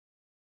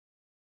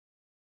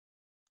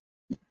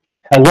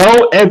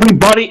Hello,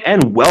 everybody,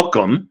 and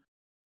welcome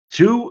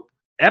to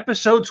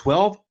episode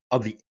 12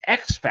 of the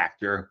X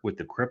Factor with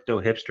the Crypto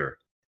Hipster,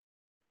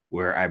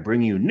 where I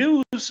bring you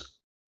news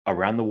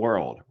around the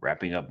world,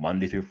 wrapping up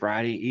Monday through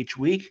Friday each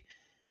week.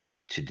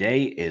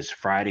 Today is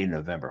Friday,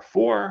 November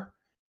 4,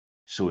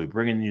 so we're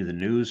bringing you the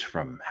news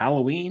from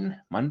Halloween,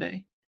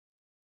 Monday,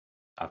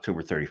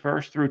 October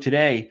 31st, through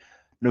today,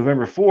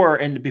 November 4.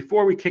 And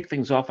before we kick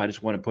things off, I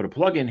just want to put a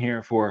plug in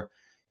here for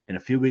in a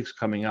few weeks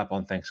coming up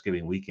on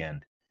Thanksgiving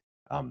weekend.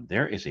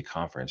 There is a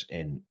conference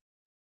in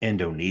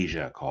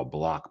Indonesia called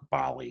Block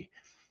Bali.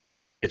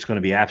 It's going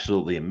to be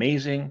absolutely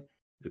amazing.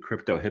 The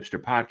Crypto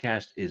Hipster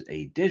podcast is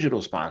a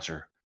digital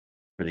sponsor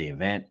for the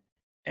event,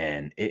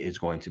 and it is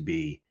going to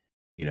be,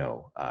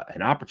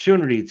 an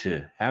opportunity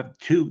to have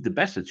the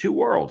best of two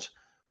worlds.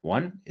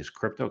 One is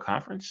crypto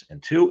conference,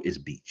 and two is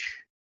beach.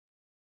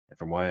 And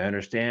from what I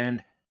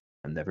understand,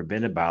 I've never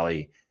been to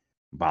Bali.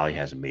 Bali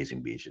has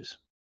amazing beaches,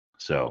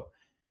 so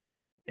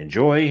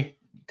enjoy.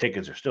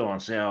 Tickets are still on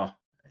sale,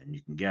 and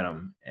you can get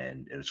them,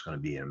 and it's going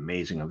to be an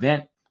amazing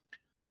event.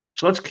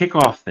 So let's kick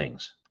off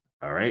things.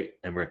 All right.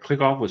 And we're going to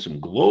kick off with some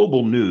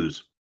global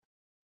news.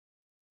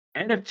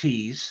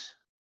 NFTs,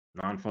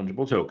 non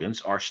fungible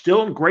tokens, are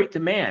still in great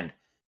demand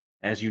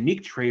as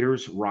unique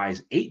traders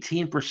rise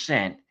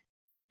 18%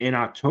 in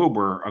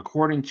October,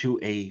 according to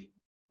a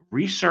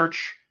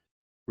research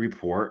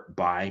report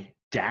by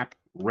DAP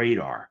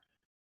Radar.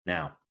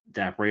 Now,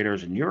 DAP Radar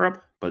is in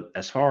Europe, but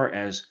as far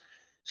as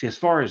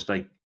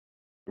like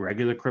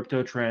regular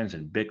crypto trends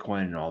and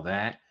Bitcoin and all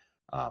that,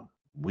 um,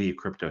 we at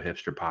Crypto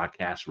Hipster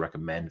Podcast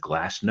recommend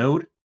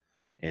Glassnode.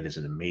 It is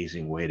an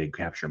amazing way to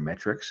capture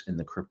metrics in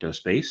the crypto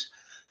space.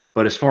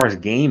 But as far as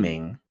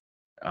gaming,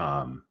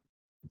 um,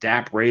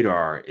 DAP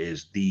Radar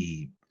is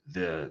the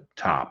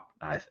top.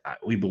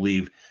 We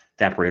believe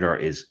DAP Radar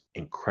is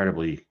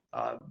incredibly,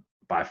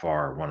 by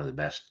far, one of the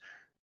best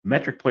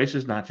metric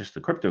places, not just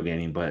the crypto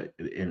gaming, but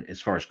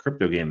as far as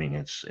crypto gaming,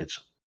 it's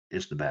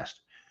the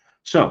best.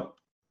 So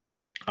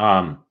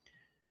um,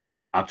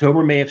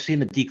 October may have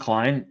seen a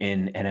decline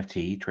in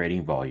NFT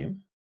trading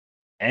volume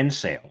and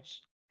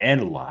sales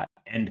and a lot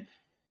and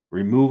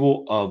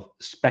removal of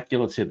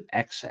speculative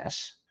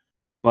excess.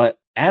 But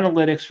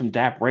analytics from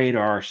DAP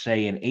Radar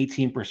say an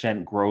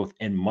 18% growth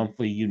in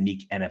monthly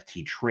unique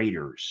NFT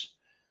traders,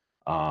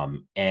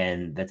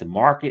 and that the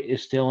market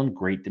is still in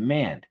great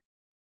demand.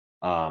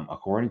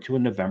 According to a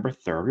November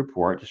 3rd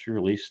report just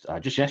released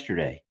just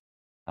yesterday,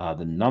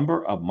 the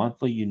number of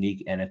monthly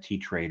unique NFT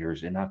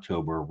traders in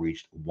October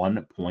reached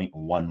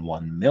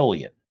 1.11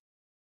 million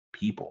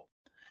people,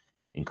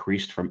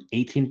 increased from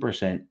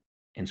 18%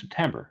 in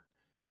September.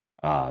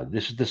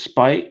 This is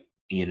despite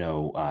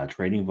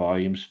trading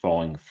volumes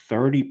falling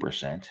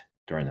 30%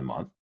 during the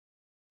month,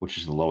 which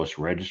is the lowest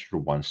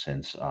registered one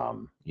since in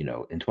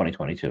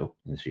 2022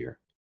 this year.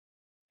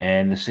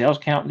 And the sales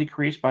count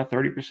decreased by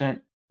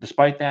 30%.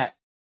 Despite that,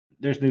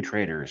 there's new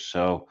traders,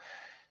 so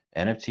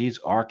NFTs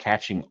are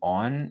catching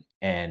on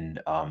and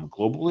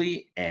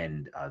globally,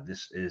 and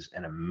this is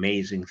an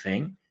amazing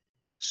thing.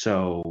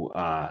 So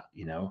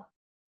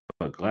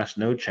but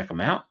Glassnode, check them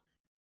out,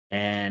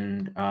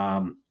 and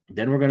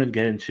then we're going to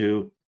get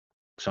into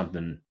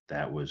something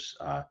that was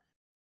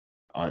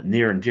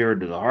near and dear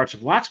to the hearts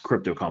of lots of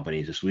crypto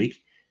companies this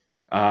week.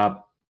 Uh,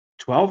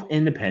 12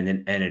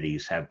 independent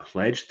entities have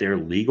pledged their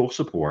legal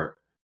support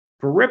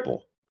for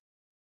Ripple.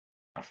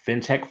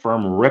 Fintech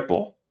firm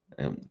Ripple,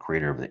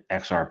 creator of the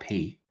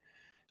XRP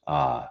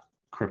uh,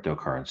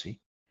 cryptocurrency,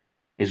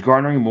 is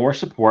garnering more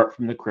support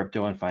from the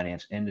crypto and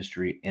finance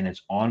industry in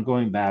its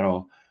ongoing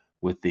battle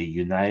with the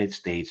United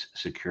States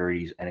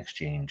Securities and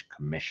Exchange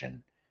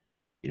Commission,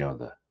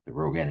 the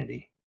rogue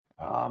entity.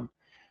 Um,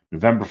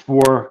 November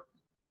 4,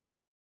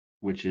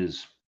 which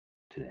is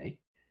today,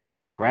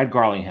 Brad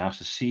Garlinghouse,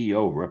 the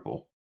CEO of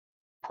Ripple,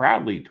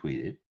 proudly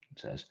tweeted, it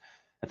says,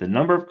 that the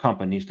number of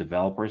companies,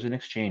 developers, and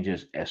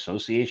exchanges,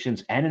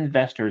 associations, and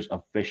investors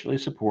officially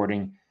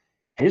supporting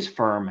his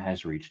firm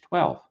has reached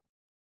 12.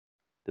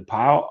 The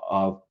pile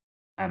of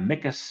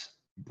amicus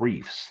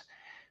briefs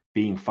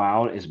being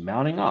filed is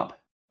mounting up,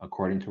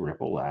 according to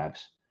Ripple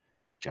Labs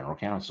general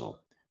counsel.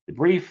 The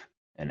brief,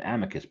 an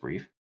amicus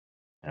brief,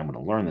 and I'm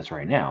going to learn this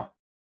right now,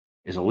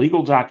 is a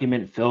legal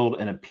document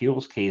filled in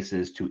appeals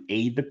cases to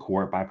aid the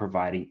court by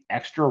providing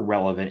extra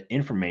relevant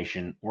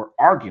information or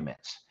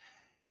arguments.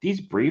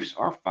 These briefs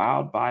are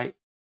filed by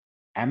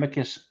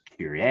amicus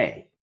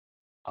curiae,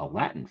 a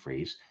Latin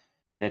phrase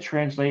that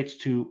translates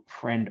to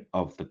friend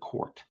of the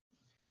court.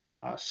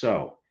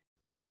 So,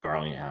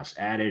 Garlinghouse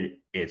added,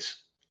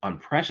 it's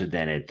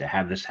unprecedented to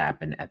have this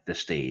happen at this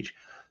stage.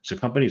 So,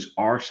 companies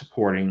are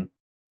supporting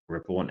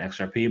Ripple and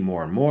XRP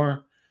more and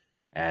more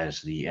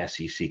as the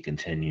SEC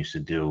continues to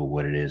do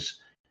what it is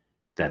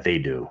that they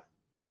do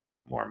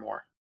more and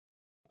more.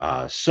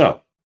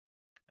 So,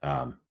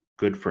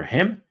 good for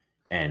him.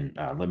 And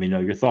let me know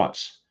your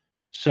thoughts.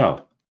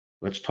 So,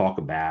 let's talk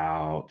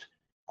about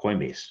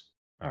Coinbase.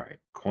 All right.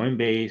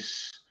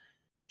 Coinbase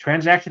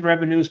transaction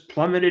revenues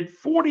plummeted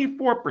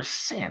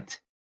 44%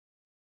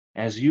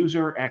 as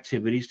user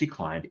activities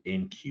declined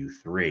in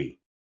Q3.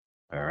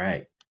 All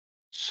right.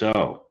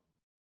 So,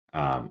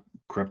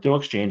 crypto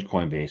exchange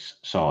Coinbase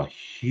saw a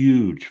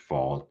huge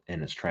fall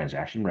in its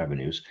transaction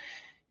revenues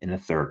in the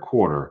third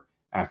quarter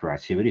after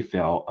activity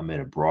fell amid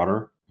a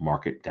broader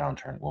market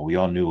downturn. Well, we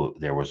all knew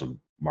there was a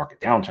market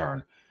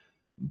downturn,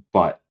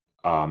 but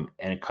and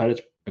it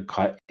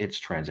cut its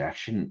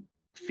transaction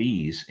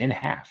fees in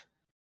half.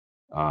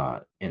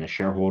 In a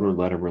shareholder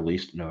letter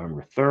released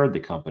November 3rd, the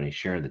company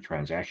shared the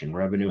transaction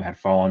revenue had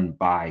fallen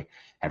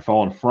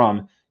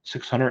from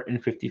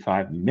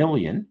 655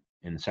 million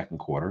in the second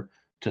quarter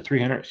to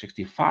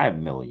 365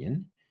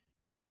 million,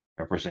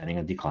 representing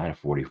a decline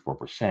of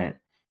 44%.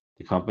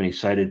 The company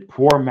cited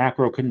poor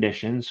macro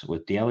conditions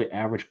with daily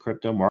average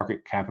crypto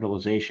market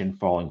capitalization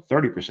falling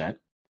 30%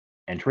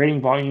 and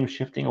trading volume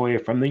shifting away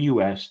from the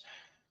US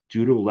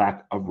due to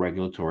lack of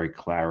regulatory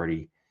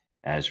clarity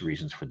as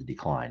reasons for the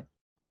decline.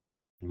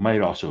 It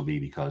might also be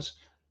because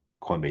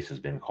Coinbase has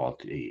been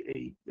called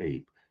a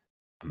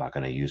I'm not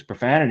going to use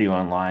profanity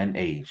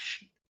online,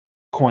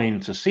 coin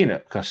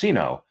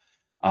casino.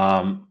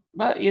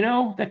 But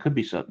that could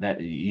be so that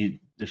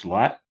there's a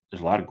lot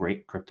of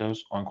great cryptos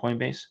on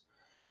Coinbase,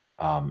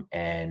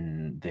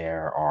 and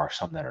there are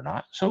some that are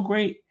not so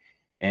great.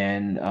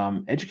 And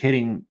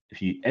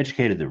if you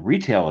educated the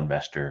retail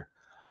investor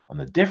on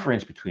the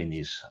difference between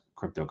these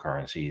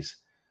cryptocurrencies,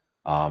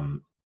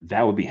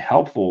 that would be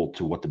helpful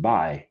to what to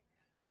buy.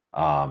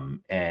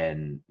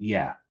 And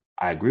yeah,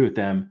 I agree with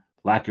them.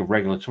 Lack of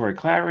regulatory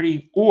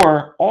clarity,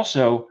 or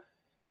also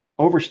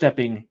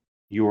overstepping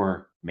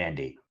your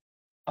mandate.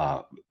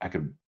 I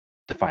could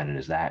define it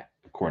as that,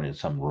 according to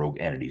some rogue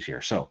entities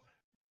here. So,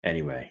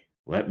 anyway,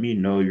 let me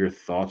know your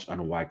thoughts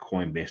on why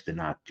Coinbase did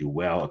not do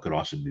well. It could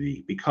also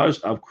be because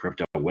of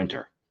crypto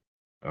winter.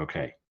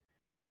 Okay,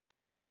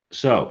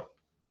 so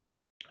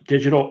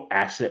digital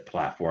asset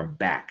platform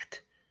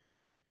backed.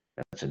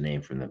 That's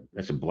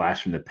a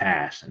blast from the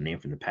past, a name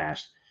from the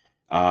past.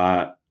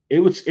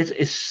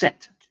 It's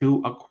set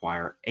to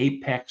acquire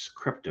Apex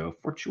Crypto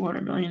for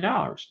 $200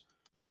 million.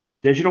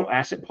 Digital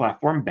asset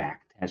platform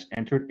Bakkt has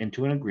entered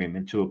into an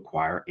agreement to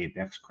acquire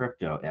Apex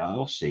Crypto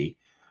LLC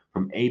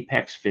from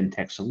Apex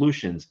Fintech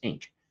Solutions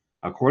Inc.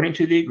 According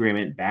to the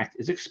agreement, Bakkt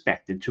is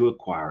expected to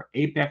acquire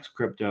Apex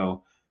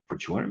Crypto for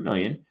 $200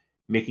 million,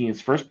 making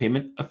its first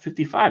payment of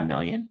 $55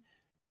 million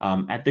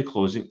at the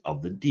closing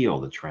of the deal.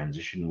 The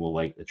transaction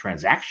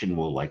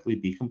will likely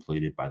be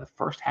completed by the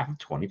first half of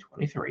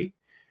 2023.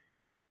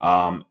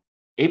 Um,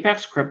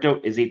 Apex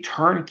Crypto is a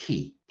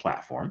turnkey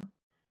platform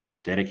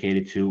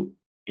dedicated to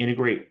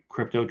integrate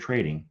crypto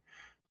trading,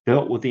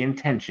 built with the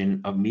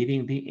intention of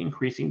meeting the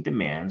increasing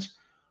demands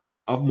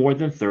of more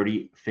than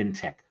 30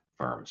 fintech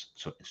firms,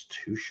 so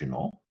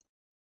institutional,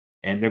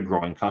 and their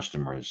growing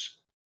customers.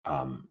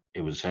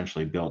 It was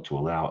essentially built to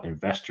allow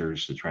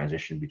investors to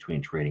transition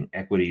between trading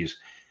equities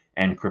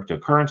and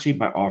cryptocurrency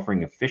by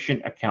offering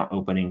efficient account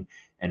opening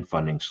and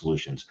funding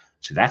solutions.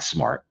 So that's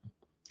smart.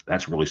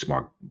 That's really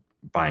smart.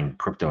 Buying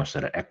crypto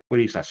instead of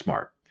equities, that's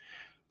smart.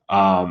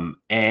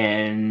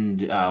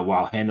 And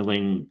while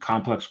handling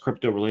complex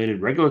crypto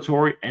related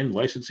regulatory and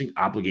licensing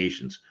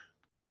obligations.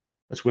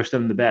 Let's wish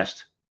them the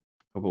best.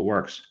 Hope it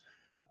works.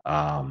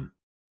 Um,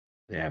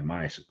 they have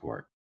my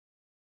support.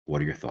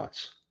 What are your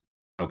thoughts?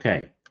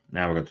 Okay,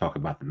 now we're going to talk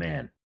about the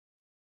man,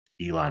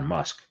 Elon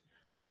Musk.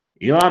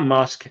 Elon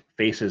Musk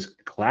faces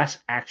class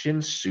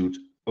action suit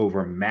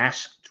over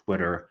mass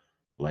Twitter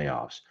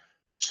layoffs.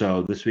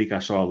 So this week I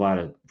saw a lot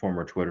of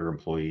former Twitter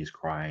employees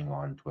crying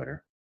on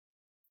Twitter.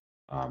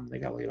 They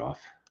got laid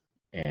off,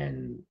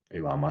 and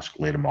Elon Musk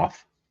laid them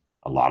off,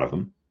 a lot of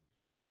them.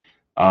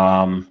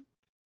 Um,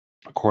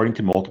 According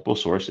to multiple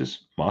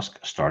sources,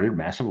 Musk started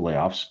massive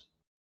layoffs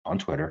on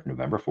Twitter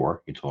November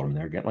 4. He told them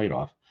they were getting laid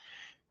off,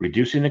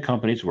 reducing the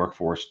company's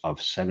workforce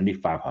of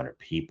 7,500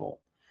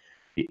 people.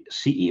 The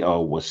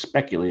CEO was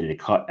speculated to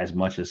cut as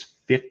much as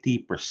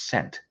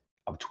 50%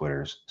 of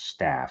Twitter's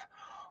staff,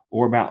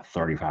 or about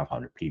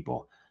 3,500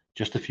 people,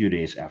 just a few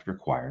days after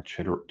acquiring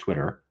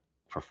Twitter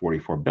for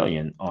 $44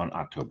 billion on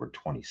October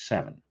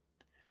 27.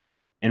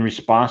 In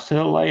response to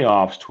the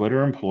layoffs,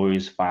 Twitter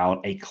employees filed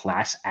a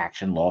class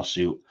action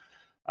lawsuit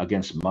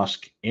against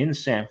Musk in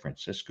San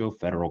Francisco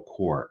federal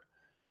court.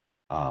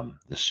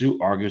 The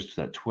suit argues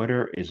that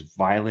Twitter is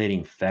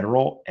violating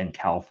federal and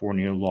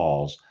California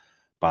laws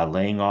by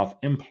laying off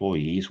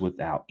employees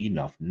without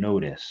enough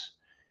notice.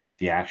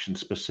 The action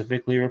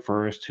specifically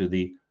refers to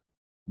the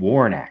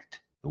WARN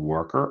Act, the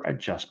Worker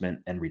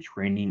Adjustment and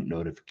Retraining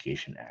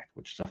Notification Act,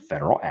 which is a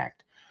federal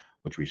act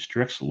which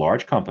restricts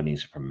large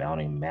companies from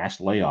mounting mass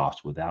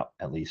layoffs without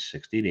at least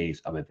 60 days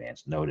of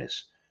advance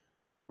notice.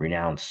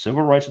 Renowned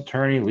civil rights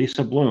attorney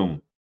Lisa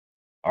Bloom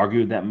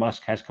argued that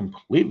Musk has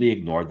completely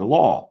ignored the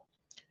law,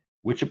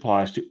 which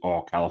applies to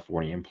all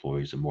California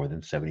employees of more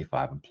than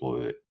 75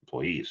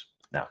 employees.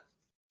 Now,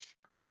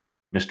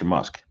 Mr.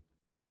 Musk,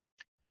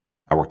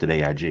 I worked at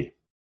AIG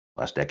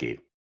last decade,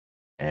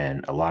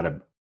 and a lot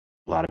of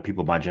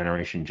people my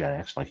generation, Gen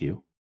X, like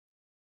you,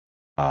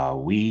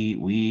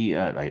 we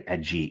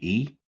at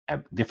GE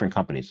different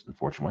companies in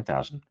Fortune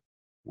 1000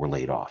 were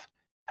laid off.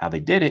 How they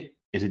did it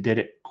is they did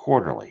it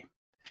quarterly,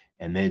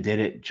 and they did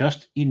it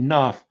just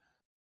enough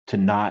to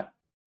not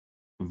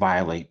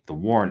violate the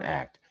Warren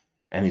Act.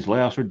 And these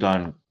layoffs were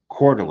done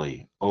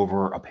quarterly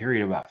over a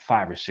period of about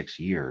 5 or 6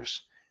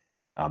 years.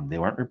 They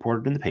weren't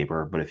reported in the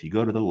paper, but if you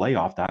go to the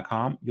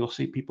layoff.com, you'll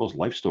see people's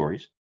life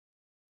stories.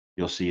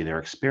 You'll see their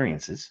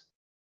experiences.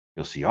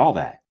 You'll see all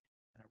that.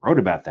 I wrote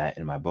about that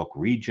in my book,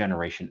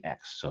 Regeneration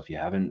X. So if you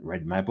haven't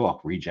read my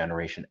book,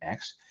 Regeneration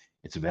X,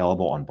 it's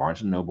available on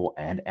Barnes & Noble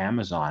and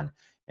Amazon.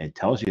 And it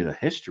tells you the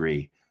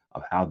history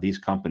of how these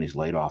companies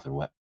laid off, and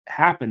what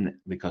happened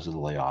because of the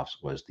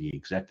layoffs was the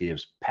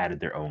executives padded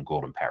their own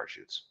golden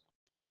parachutes.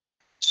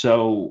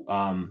 So,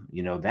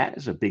 that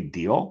is a big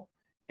deal.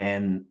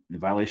 And the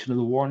violation of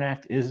the Warren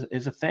Act is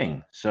a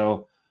thing.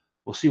 So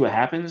we'll see what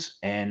happens.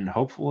 And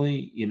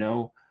hopefully,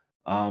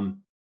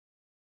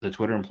 the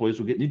Twitter employees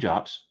will get new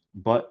jobs,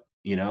 but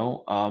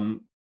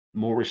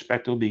more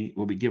respect will be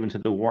given to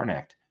the Warren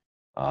Act.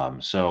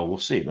 So we'll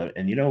see.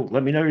 And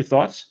let me know your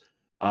thoughts,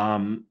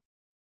 and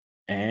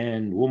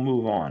we'll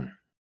move on.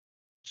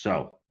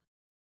 So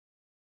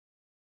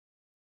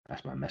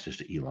that's my message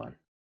to Elon.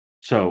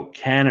 So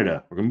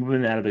Canada, we're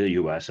moving out of the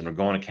U.S. and we're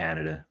going to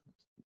Canada.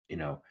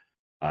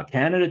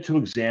 Canada to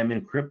examine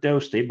crypto,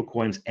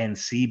 stablecoins, and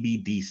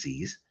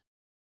CBDCs,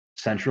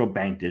 central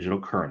bank digital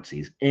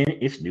currencies, in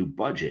its new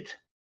budget.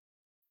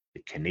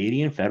 The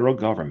Canadian federal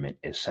government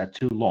is set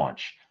to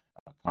launch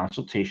a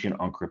consultation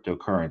on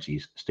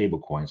cryptocurrencies,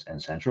 stablecoins,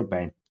 and central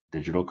bank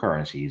digital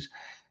currencies,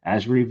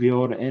 as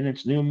revealed in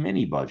its new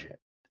mini budget.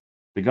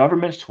 The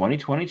government's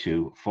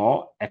 2022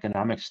 Fall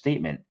Economic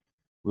Statement,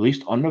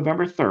 released on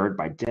November 3rd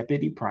by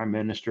Deputy Prime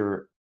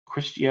Minister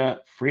Chrystia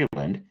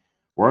Freeland,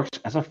 works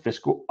as a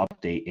fiscal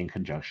update in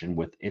conjunction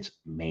with its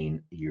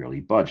main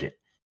yearly budget.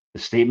 The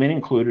statement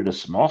included a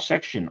small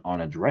section on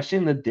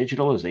addressing the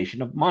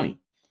digitalization of money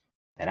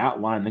that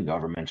outlined the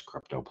government's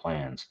crypto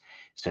plans.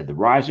 It said the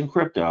rise in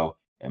crypto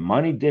and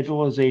money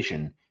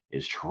digitalization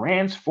is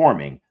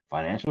transforming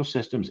financial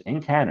systems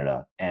in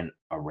Canada and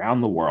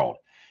around the world,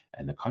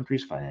 and the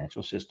country's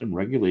financial system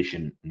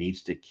regulation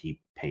needs to keep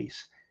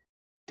pace.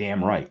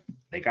 Damn right.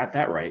 They got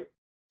that right.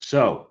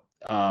 So,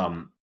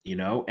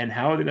 and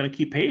how are they going to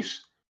keep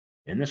pace?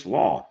 In this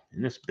law,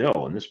 in this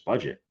bill, in this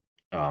budget.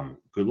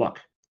 Good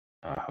luck.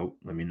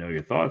 Let me know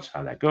your thoughts,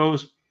 how that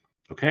goes.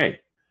 Okay,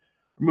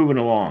 we're moving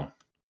along.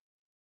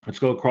 Let's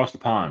go across the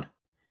pond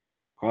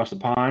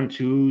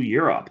to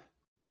Europe.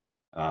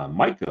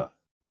 MICA,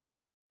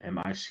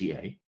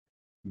 MICA,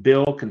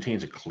 bill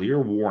contains a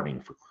clear warning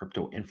for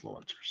crypto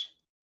influencers.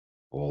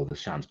 Oh,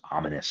 this sounds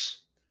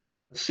ominous.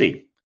 Let's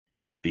see.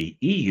 The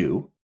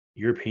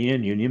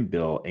European Union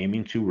bill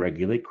aiming to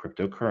regulate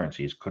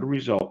cryptocurrencies could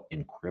result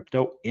in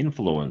crypto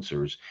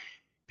influencers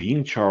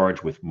being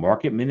charged with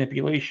market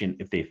manipulation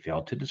if they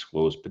fail to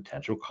disclose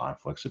potential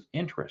conflicts of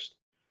interest.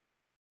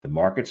 The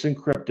markets in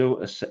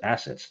crypto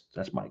assets,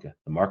 that's MICA,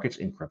 the markets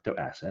in crypto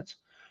assets,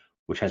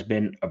 which has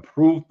been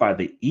approved by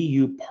the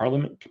EU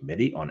Parliament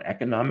Committee on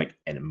Economic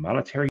and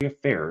Monetary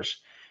Affairs,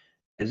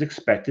 is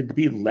expected to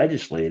be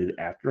legislated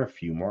after a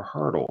few more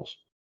hurdles.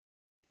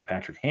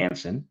 Patrick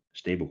Hansen,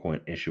 stablecoin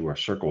issuer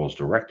Circle's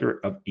director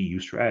of EU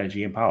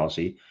strategy and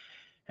policy,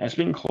 has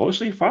been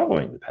closely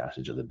following the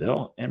passage of the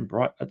bill and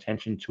brought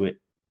attention to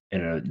it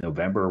in a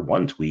November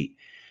 1 tweet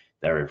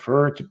that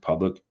referred to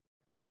public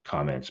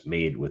comments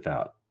made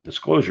without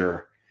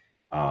disclosure,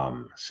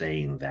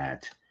 saying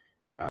that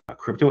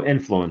crypto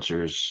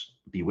influencers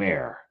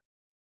beware,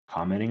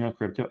 commenting on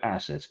crypto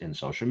assets in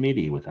social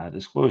media without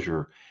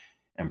disclosure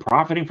and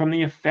profiting from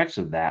the effects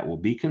of that will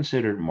be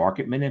considered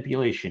market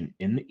manipulation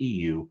in the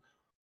EU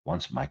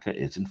once MICA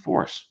is in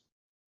force.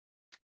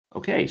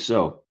 Okay,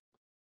 so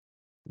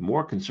the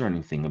more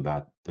concerning thing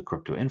about the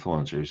crypto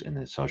influencers in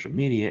the social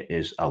media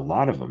is a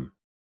lot of them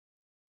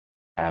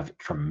have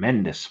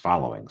tremendous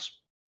followings,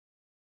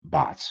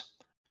 bots,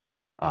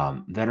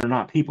 that are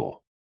not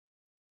people,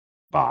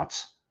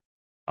 bots.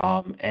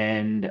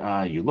 And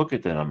you look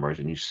at the numbers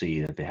and you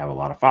see that they have a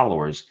lot of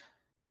followers.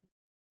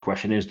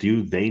 Question is,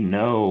 do they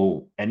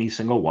know any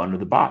single one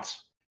of the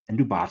bots? And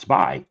do bots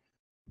buy?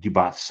 Do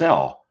bots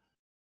sell?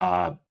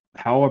 How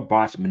are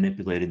bots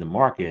manipulating the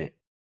market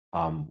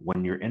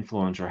when your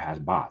influencer has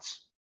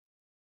bots?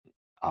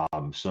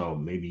 So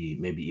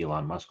maybe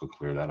Elon Musk will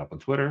clear that up on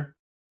Twitter.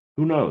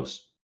 Who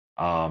knows?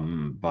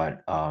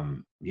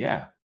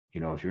 Yeah,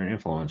 if you're an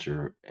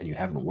influencer and you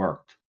haven't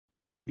worked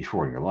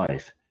before in your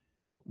life,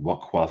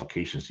 what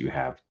qualifications do you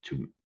have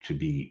to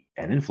be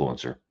an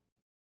influencer?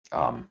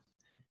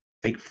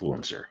 Fake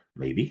influencer,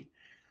 maybe.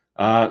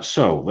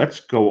 So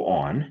let's go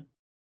on,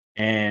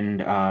 and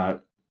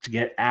to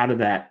get out of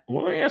that,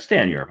 well, I gotta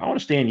stay in Europe. I want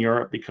to stay in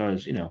Europe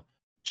because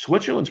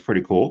Switzerland's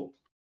pretty cool.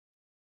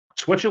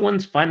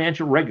 Switzerland's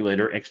financial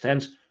regulator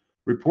extends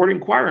reporting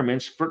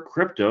requirements for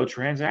crypto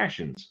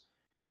transactions.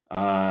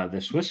 The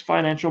Swiss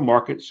Financial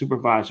Market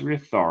Supervisory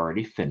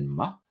Authority,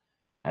 FINMA,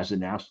 has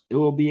announced it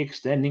will be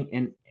extending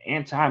an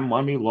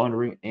anti-money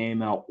laundering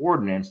AML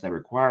ordinance that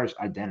requires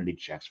identity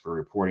checks for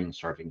reporting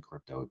certain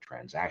crypto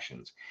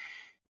transactions.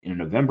 In a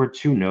November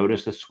 2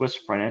 notice, the Swiss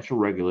financial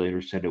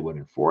regulator said it would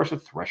enforce a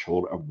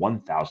threshold of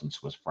 1,000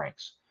 Swiss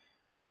francs,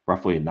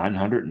 roughly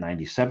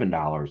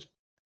 $997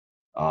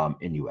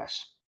 in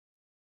US.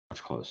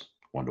 That's close,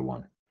 1 to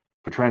 1.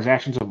 For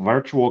transactions of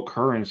virtual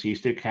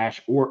currencies to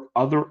cash or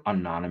other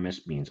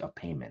anonymous means of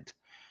payment.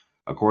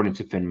 According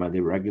to FINMA, the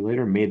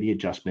regulator made the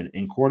adjustment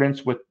in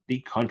accordance with the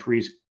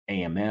country's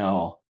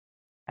AML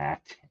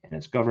Act and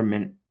its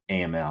government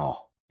AML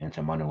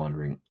anti-money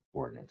laundering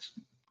ordinance.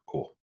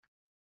 Cool.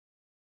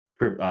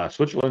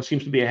 Switzerland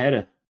seems to be ahead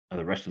of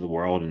the rest of the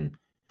world in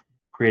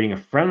creating a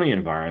friendly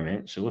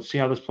environment. So let's see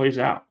how this plays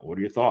out. What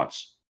are your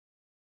thoughts?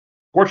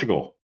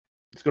 Portugal.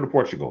 Let's go to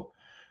Portugal.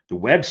 The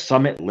Web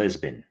Summit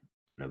Lisbon,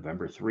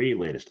 November 3,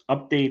 latest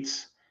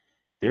updates.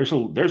 There's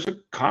a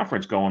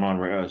conference going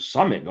on, a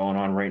summit going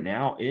on right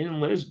now in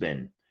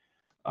Lisbon.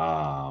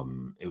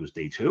 It was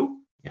day 2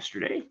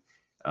 yesterday.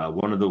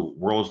 One of the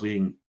world's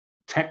leading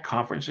tech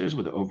conferences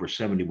with over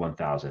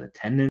 71,000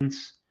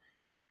 attendants.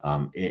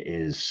 It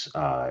is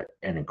an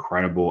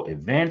incredible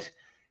event.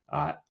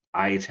 I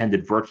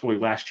attended virtually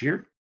last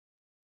year,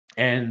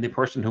 and the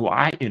person who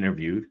I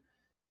interviewed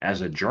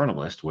as a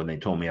journalist, when they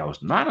told me I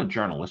was not a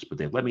journalist, but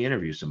they let me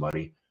interview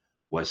somebody,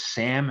 was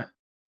Sam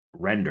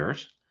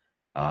Renders,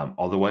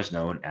 otherwise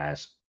known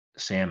as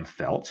Sam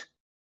Felt.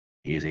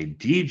 He is a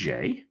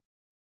DJ,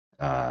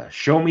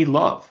 Show Me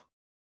Love,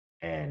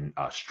 and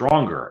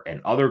Stronger,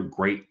 and other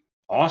great,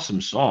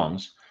 awesome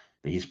songs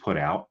that he's put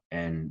out.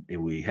 And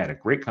we had a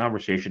great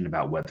conversation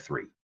about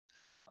Web3,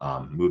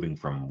 moving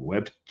from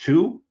Web2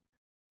 to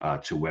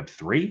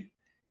Web3,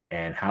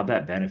 and how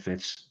that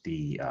benefits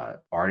the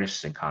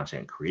artists and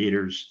content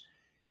creators.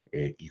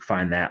 You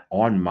find that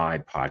on my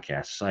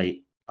podcast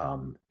site.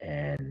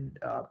 And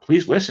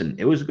please listen.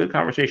 It was a good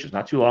conversation. It's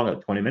not too long,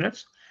 at 20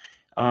 minutes.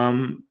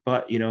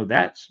 But,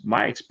 that's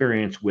my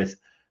experience with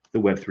the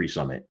Web3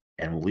 Summit,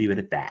 and we'll leave it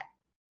at that.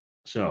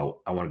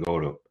 So I want to go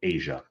to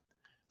Asia.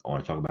 I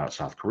want to talk about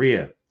South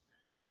Korea.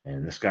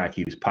 And this guy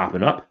keeps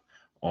popping up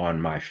on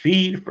my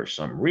feed for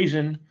some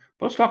reason.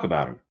 But let's talk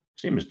about him.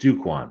 His name is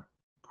Do Kwon,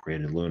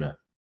 created Luna,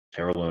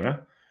 Terra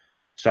Luna.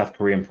 South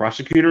Korean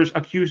prosecutors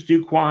accused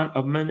Do Kwon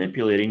of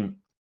manipulating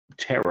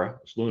Terra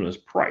Luna's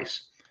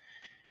price.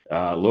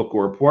 Local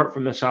report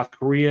from the South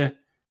Korea,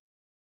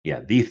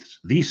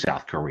 the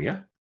South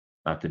Korea,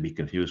 not to be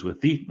confused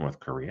with the North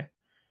Korea,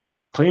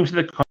 claims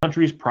that the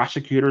country's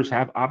prosecutors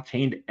have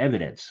obtained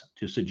evidence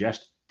to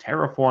suggest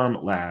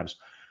Terraform Labs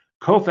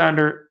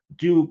co-founder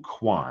Do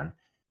Kwon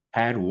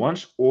had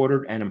once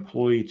ordered an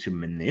employee to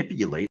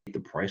manipulate the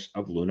price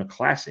of Luna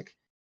Classic.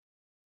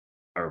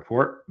 A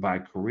report by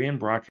Korean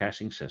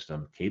Broadcasting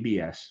System,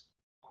 KBS,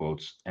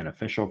 quotes an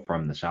official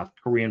from the South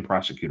Korean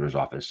prosecutor's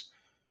office,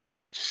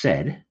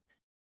 said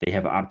they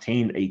have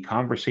obtained a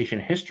conversation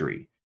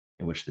history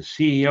in which the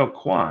CEO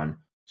Kwon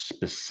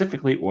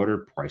specifically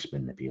ordered price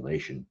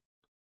manipulation.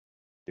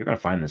 They're going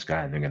to find this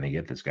guy, and they're going to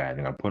get this guy, and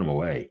they're going to put him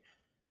away.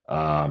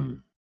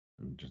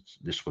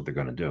 This is what they're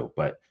going to do.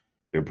 But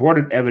the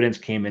reported evidence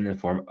came in the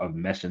form of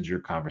messenger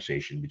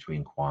conversation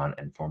between Kwon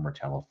and former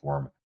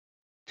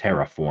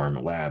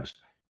Terraform Labs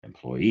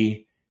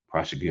employee.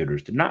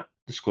 Prosecutors did not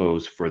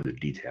disclose further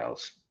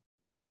details.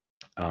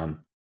 Good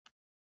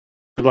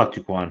luck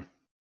to Kwon.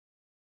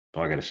 That's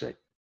all I got to say.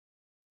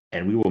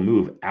 And we will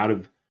move out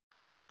of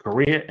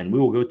Korea, and we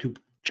will go to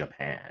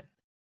Japan.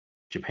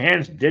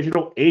 Japan's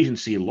digital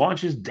agency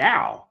launches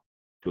DAO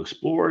to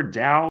explore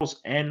DAOs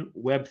and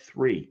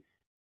Web3.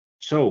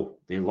 So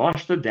they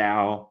launched the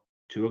DAO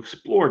to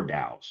explore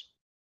DAOs.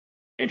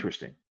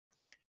 Interesting.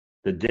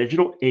 The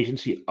Digital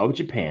Agency of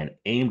Japan,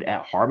 aimed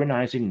at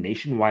harmonizing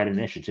nationwide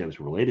initiatives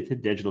related to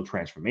digital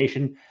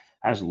transformation,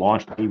 has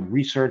launched a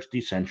research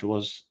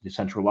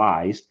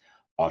decentralized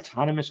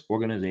autonomous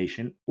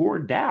organization, or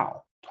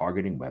DAO,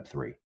 targeting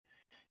Web3.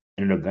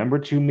 In a November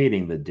 2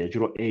 meeting, the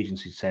digital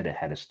agency said it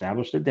had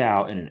established a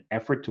DAO in an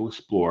effort to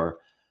explore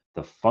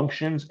the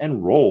functions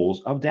and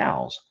roles of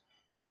DAOs.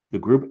 The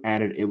group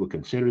added it would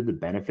consider the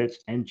benefits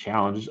and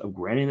challenges of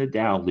granting the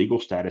DAO legal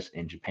status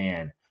in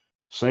Japan,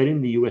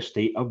 citing the U.S.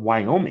 state of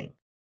Wyoming,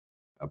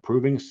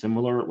 approving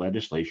similar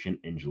legislation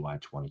in July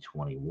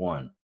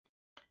 2021.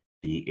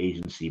 The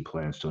agency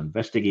plans to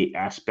investigate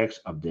aspects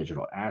of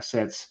digital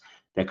assets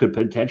that could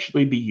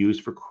potentially be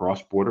used for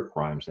cross-border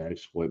crimes that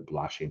exploit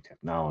blockchain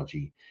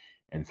technology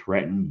and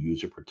threaten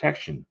user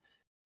protection.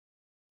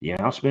 The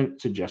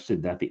announcement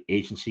suggested that the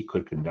agency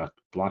could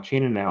conduct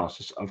blockchain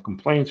analysis of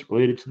complaints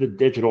related to the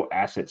digital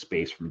asset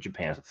space from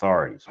Japan's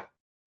authorities.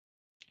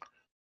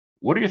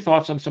 What are your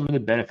thoughts on some of the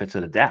benefits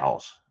of the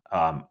DAOs?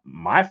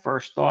 My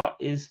first thought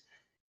is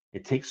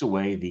it takes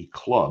away the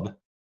club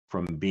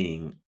from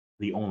being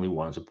the only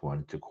ones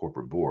appointed to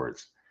corporate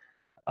boards.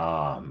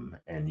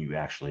 And you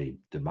actually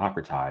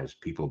democratize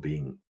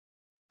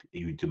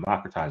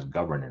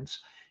governance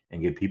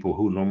and give people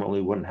who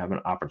normally wouldn't have an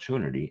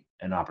opportunity,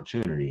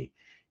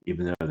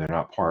 even though they're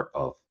not part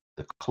of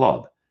the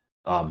club.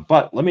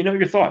 But let me know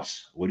your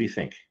thoughts. What do you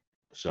think?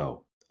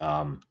 So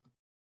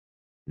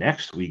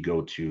Next, we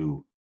go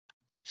to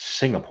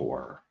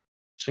Singapore.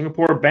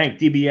 Singapore Bank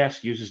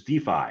DBS uses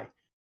DeFi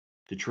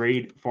to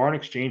trade foreign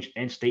exchange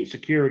and state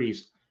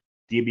securities.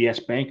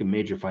 DBS Bank, a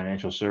major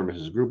financial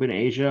services group in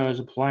Asia, is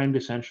applying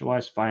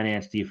decentralized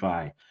finance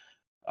DeFi,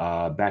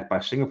 backed by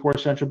Singapore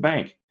Central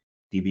Bank.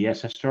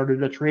 DBS has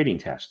started a trading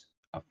test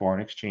of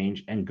foreign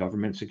exchange and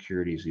government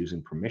securities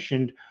using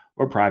permissioned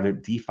or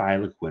private DeFi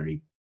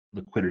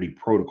liquidity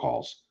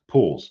protocols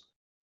pools,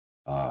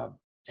 uh,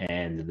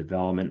 and the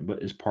development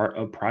is part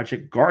of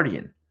Project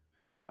Guardian,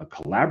 a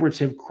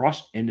collaborative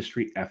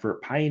cross-industry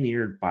effort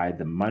pioneered by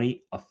the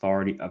Money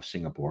Authority of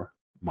Singapore,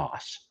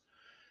 MOS.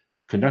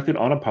 Conducted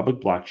on a public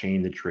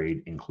blockchain, the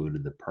trade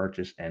included the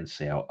purchase and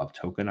sale of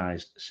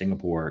tokenized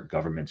Singapore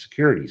government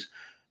securities,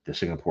 the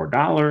Singapore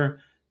dollar,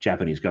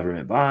 Japanese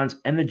government bonds,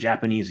 and the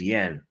Japanese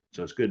yen.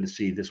 So it's good to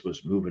see this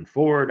was moving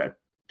forward. I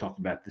talked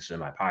about this in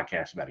my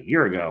podcast about a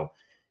year ago,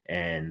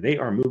 and they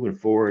are moving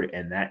forward,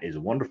 and that is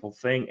a wonderful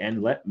thing.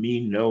 And let me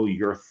know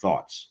your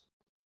thoughts.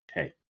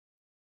 Okay,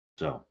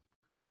 so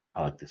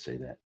I like to say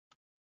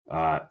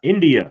that.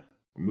 India.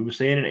 We're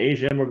staying in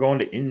Asia, and we're going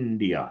to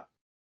India.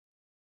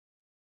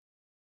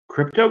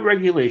 Crypto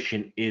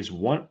regulation is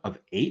one of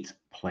 8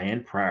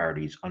 planned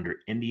priorities under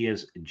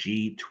India's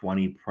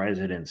G20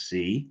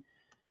 presidency,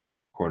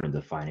 according to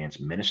the finance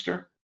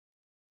minister.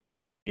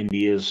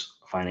 India's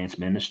finance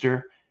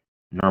minister,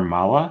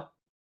 Nirmala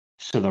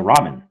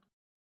Sitharaman,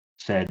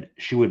 said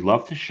she would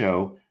love to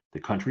show the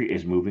country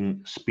is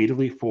moving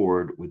speedily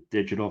forward with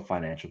digital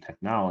financial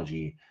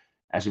technology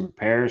as it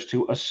prepares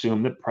to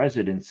assume the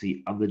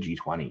presidency of the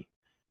G20.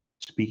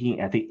 Speaking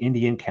at the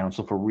Indian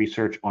Council for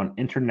Research on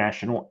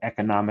International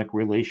Economic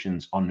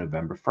Relations on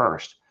November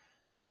 1st,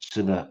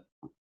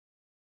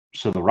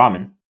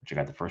 Sitharaman, which I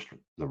got the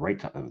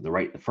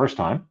first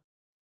time,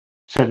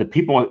 said the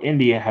people of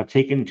India have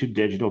taken to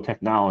digital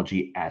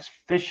technology as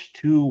fish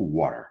to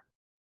water.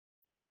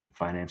 The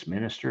finance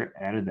minister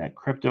added that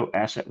crypto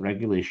asset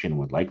regulation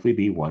would likely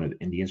be one of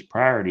India's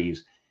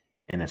priorities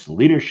in its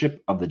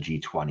leadership of the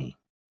G20,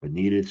 with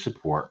needed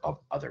support of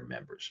other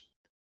members.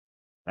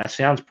 That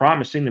sounds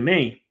promising to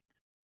me.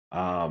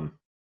 Yeah,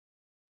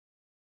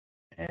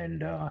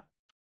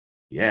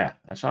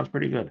 that sounds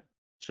pretty good.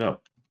 So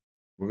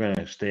we're going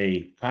to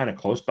stay kind of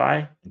close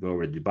by and go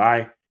over to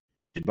Dubai.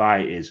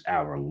 Dubai is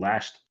our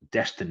last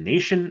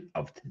destination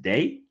of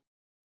today,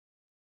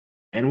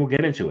 and we'll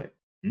get into it.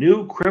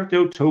 New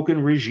crypto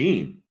token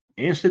regime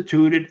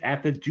instituted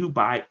at the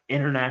Dubai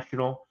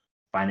International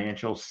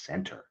Financial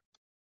Center.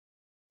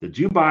 The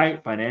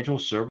Dubai Financial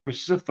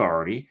Services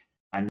Authority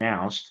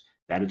announced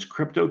that its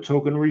crypto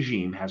token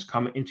regime has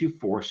come into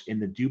force in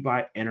the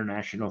Dubai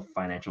International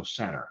Financial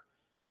Center,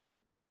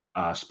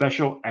 a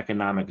special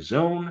economic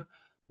zone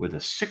with a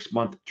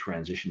 6-month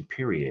transition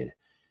period.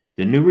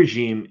 The new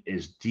regime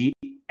is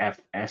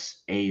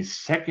DFSA's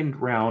second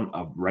round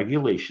of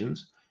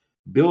regulations,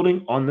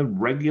 building on the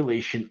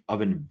Regulation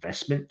of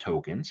Investment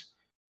Tokens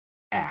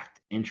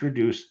Act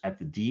introduced at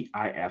the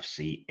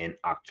DIFC in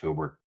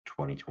October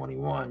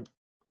 2021.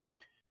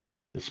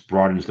 This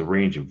broadens the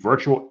range of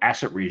virtual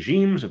asset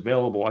regimes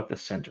available at the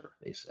center,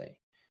 they say.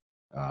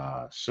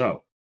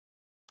 So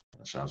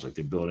it sounds like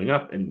they're building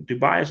up. And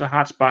Dubai is a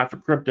hot spot for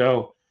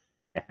crypto.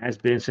 It has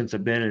been since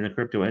I've been in the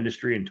crypto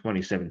industry in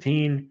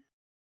 2017.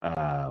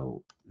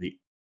 Dr.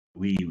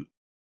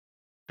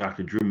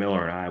 Drew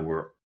Miller and I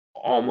were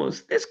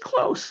almost this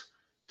close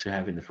to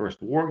having the first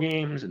war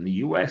games in the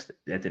U.S.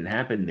 That didn't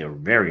happen. They were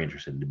very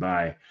interested in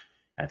Dubai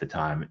at the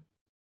time.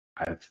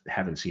 I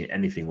haven't seen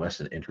anything less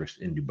than interest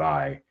in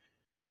Dubai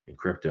in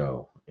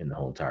crypto in the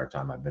whole entire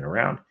time I've been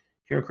around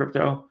here in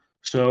crypto.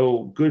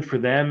 So good for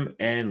them.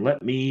 And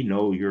let me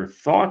know your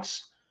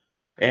thoughts.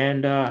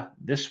 And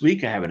this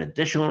week I have an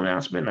additional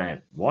announcement. I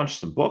have launched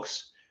some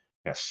books.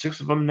 I got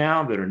 6 of them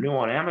now that are new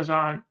on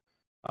Amazon.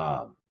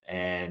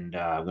 And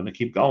I'm going to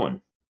keep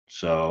going.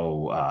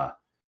 So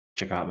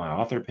check out my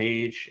author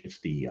page. It's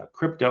the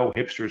Crypto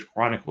Hipsters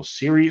Chronicles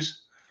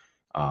series,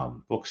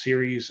 book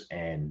series,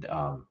 and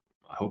I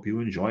hope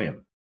you enjoy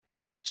them.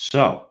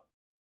 So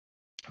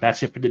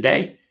that's it for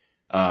today.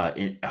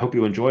 I hope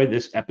you enjoyed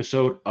this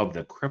episode of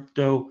the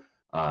Crypto,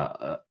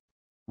 the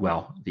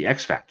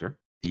X Factor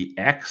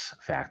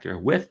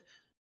with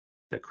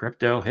the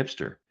Crypto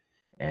Hipster.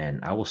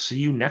 And I will see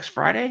you next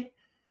Friday.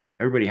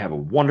 Everybody have a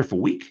wonderful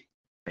week.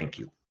 Thank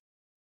you.